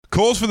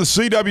Calls for the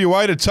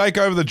CWA to take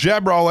over the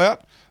jab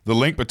rollout, the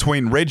link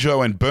between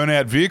rego and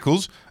burnout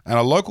vehicles, and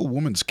a local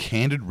woman's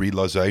candid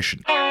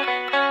realisation.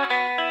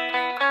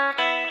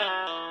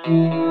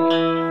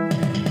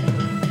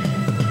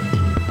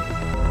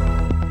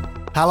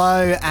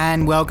 Hello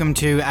and welcome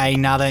to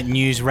another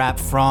news wrap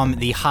from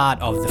the heart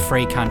of the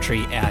free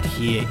country out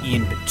here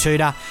in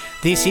Batuta.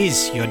 This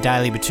is your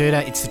Daily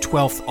Batuta. It's the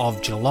 12th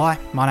of July.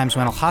 My name's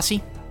Wendell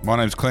Hussey. My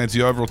name's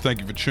Errol.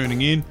 Thank you for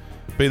tuning in.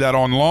 Be that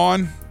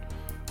online,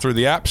 through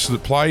the apps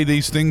that play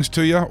these things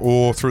to you,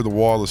 or through the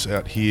wireless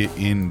out here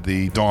in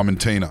the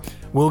Diamantina.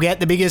 We'll get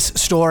the biggest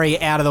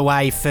story out of the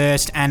way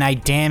first, and a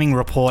damning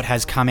report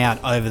has come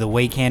out over the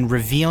weekend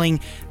revealing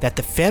that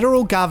the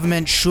federal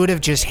government should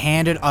have just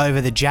handed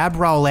over the jab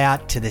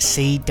rollout to the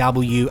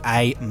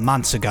CWA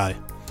months ago.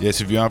 Yes,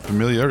 if you aren't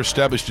familiar,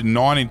 established in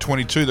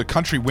 1922, the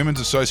Country Women's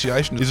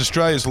Association is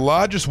Australia's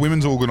largest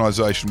women's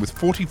organisation with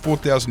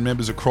 44,000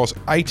 members across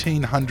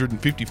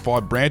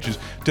 1,855 branches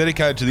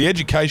dedicated to the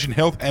education,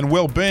 health and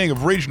well-being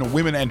of regional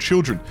women and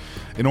children.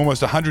 In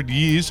almost 100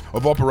 years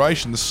of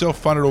operation, the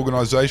self-funded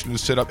organisation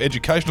has set up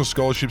educational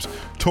scholarships,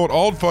 taught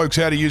old folks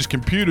how to use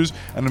computers,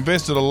 and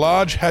invested a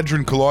large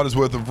Hadron Collider's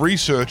worth of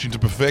research into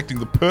perfecting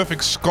the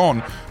perfect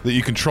scone that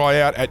you can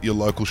try out at your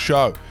local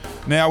show.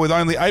 Now, with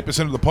only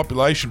 8% of the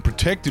population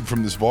protected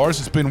from this virus,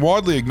 it's been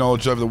widely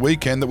acknowledged over the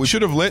weekend that we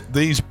should have let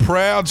these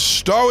proud,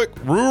 stoic,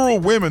 rural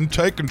women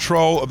take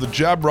control of the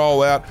jab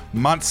rollout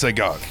months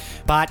ago.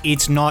 But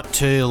it's not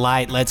too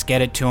late. Let's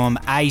get it to them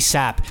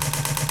ASAP.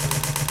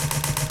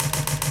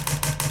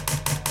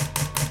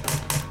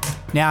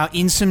 Now,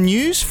 in some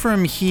news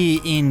from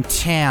here in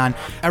town,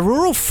 a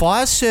rural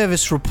fire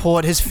service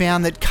report has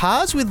found that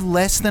cars with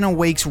less than a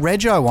week's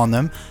rego on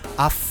them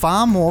are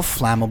far more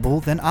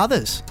flammable than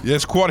others. Yeah,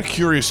 it's quite a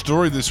curious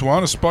story, this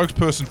one. A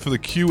spokesperson for the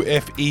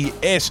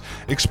QFES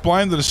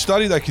explained that a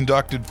study they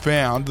conducted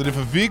found that if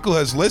a vehicle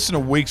has less than a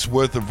week's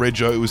worth of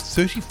rego, it was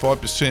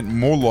 35%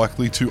 more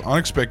likely to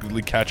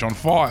unexpectedly catch on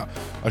fire.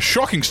 A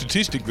shocking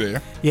statistic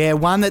there. Yeah,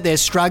 one that they're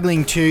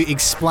struggling to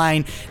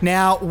explain.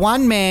 Now,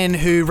 one man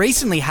who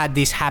recently had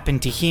this happen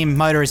to him,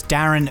 motorist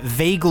Darren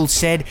Vegal,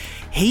 said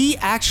he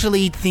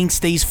actually thinks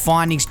these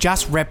findings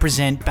just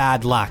represent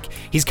bad luck.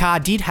 His car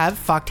did have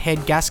fucked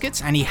head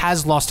gaskets and he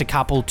has lost a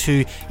couple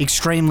to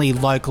extremely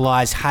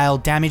localised hail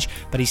damage,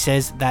 but he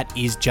says that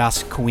is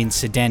just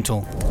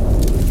coincidental.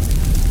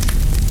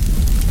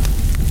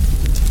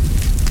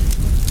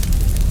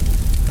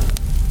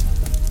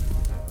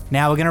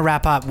 Now we're going to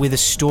wrap up with a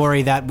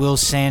story that will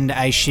send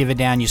a shiver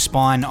down your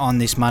spine on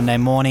this Monday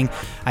morning.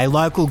 A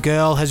local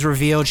girl has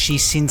revealed she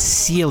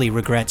sincerely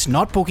regrets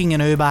not booking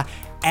an Uber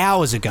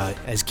hours ago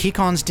as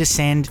kick-ons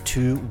descend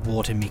to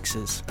water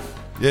mixers.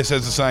 Yes,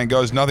 as the saying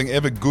goes, nothing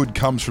ever good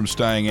comes from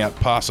staying out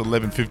past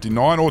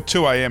 11:59 or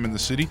 2 a.m. in the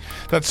city.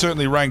 That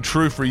certainly rang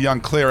true for a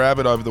young Claire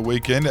Abbott over the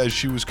weekend as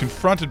she was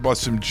confronted by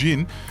some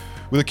gin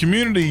with a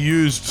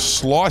community-used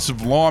slice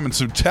of lime and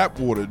some tap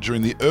water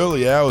during the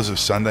early hours of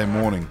Sunday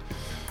morning.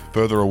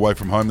 Further away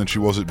from home than she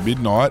was at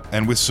midnight,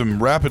 and with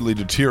some rapidly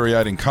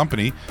deteriorating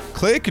company,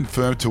 Claire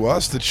confirmed to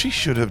us that she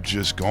should have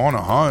just gone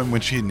home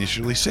when she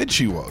initially said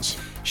she was.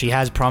 She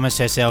has promised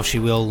herself she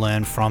will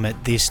learn from it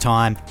this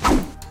time.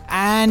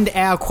 And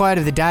our quote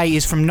of the day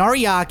is from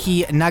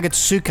Noriaki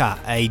Nagatsuka,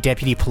 a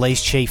deputy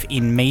police chief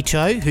in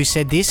Mito, who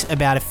said this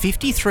about a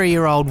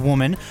 53-year-old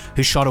woman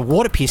who shot a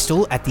water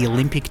pistol at the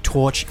Olympic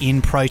torch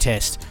in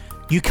protest.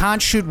 You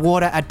can't shoot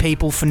water at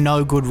people for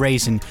no good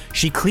reason.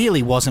 She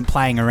clearly wasn't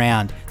playing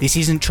around. This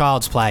isn't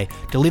child's play.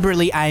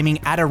 Deliberately aiming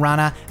at a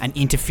runner and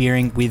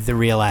interfering with the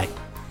relay.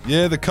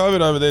 Yeah, the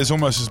COVID over there is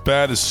almost as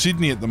bad as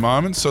Sydney at the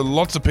moment, so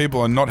lots of people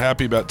are not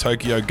happy about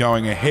Tokyo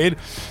going ahead.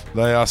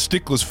 They are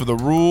sticklers for the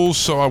rules,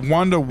 so I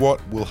wonder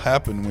what will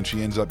happen when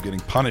she ends up getting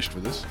punished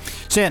for this.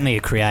 Certainly a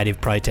creative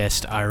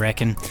protest, I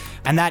reckon.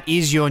 And that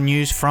is your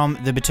news from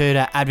the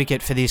Batuta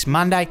Advocate for this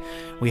Monday.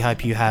 We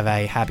hope you have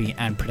a happy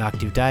and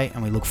productive day,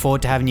 and we look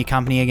forward to having your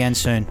company again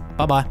soon.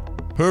 Bye-bye.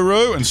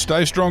 Hooroo, and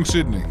stay strong,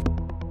 Sydney.